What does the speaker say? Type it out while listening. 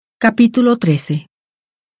Capítulo 13.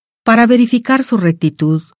 Para verificar su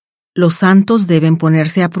rectitud, los santos deben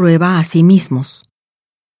ponerse a prueba a sí mismos.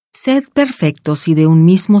 Sed perfectos y de un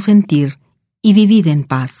mismo sentir, y vivid en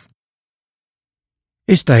paz.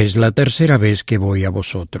 Esta es la tercera vez que voy a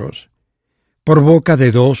vosotros. Por boca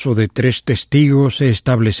de 2 o de 3 testigos se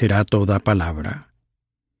establecerá toda palabra.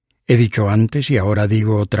 He dicho antes y ahora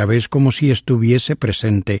digo otra vez como si estuviese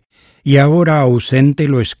presente, y ahora ausente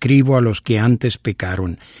lo escribo a los que antes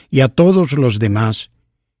pecaron, y a todos los demás,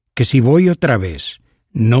 que si voy otra vez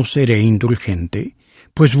no seré indulgente,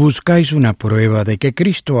 pues buscáis una prueba de que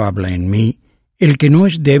Cristo habla en mí, el que no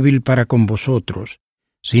es débil para con vosotros,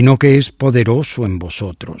 sino que es poderoso en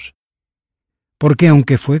vosotros. Porque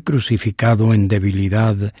aunque fue crucificado en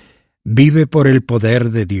debilidad, vive por el poder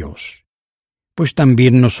de Dios. Pues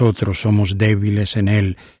también nosotros somos débiles en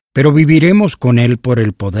Él, pero viviremos con Él por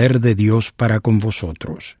el poder de Dios para con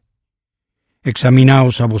vosotros.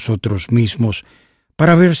 Examinaos a vosotros mismos,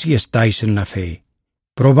 para ver si estáis en la fe.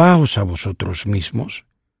 Probaos a vosotros mismos.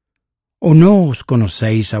 ¿O no os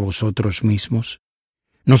conocéis a vosotros mismos?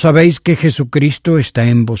 ¿No sabéis que Jesucristo está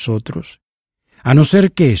en vosotros? A no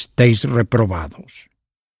ser que estéis reprobados.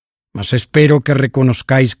 Mas espero que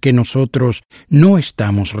reconozcáis que nosotros no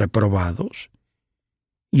estamos reprobados.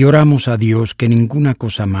 Y oramos a Dios que ninguna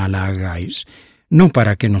cosa mala hagáis, no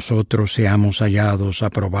para que nosotros seamos hallados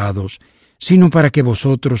aprobados, sino para que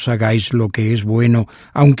vosotros hagáis lo que es bueno,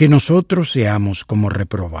 aunque nosotros seamos como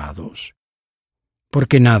reprobados.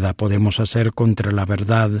 Porque nada podemos hacer contra la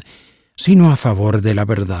verdad, sino a favor de la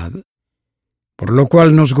verdad. Por lo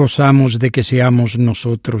cual nos gozamos de que seamos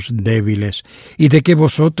nosotros débiles, y de que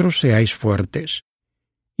vosotros seáis fuertes,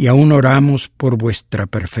 y aún oramos por vuestra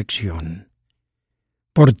perfección.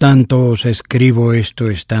 Por tanto os escribo esto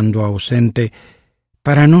estando ausente,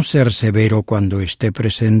 para no ser severo cuando esté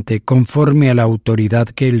presente, conforme a la autoridad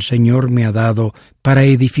que el Señor me ha dado para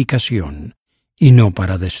edificación, y no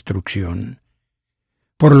para destrucción.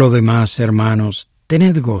 Por lo demás, hermanos,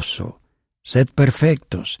 tened gozo, sed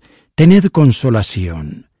perfectos, tened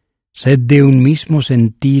consolación, sed de un mismo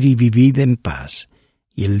sentir y vivid en paz,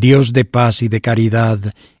 y el Dios de paz y de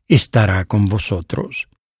caridad estará con vosotros.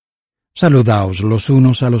 Saludaos los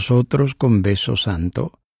unos a los otros con beso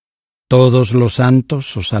santo. Todos los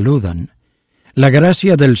santos os saludan. La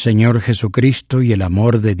gracia del Señor Jesucristo y el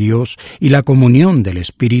amor de Dios y la comunión del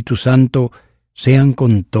Espíritu Santo sean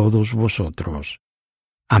con todos vosotros.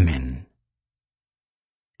 Amén.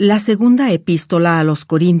 La segunda epístola a los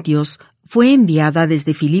Corintios fue enviada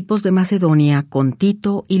desde Filipos de Macedonia con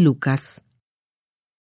Tito y Lucas.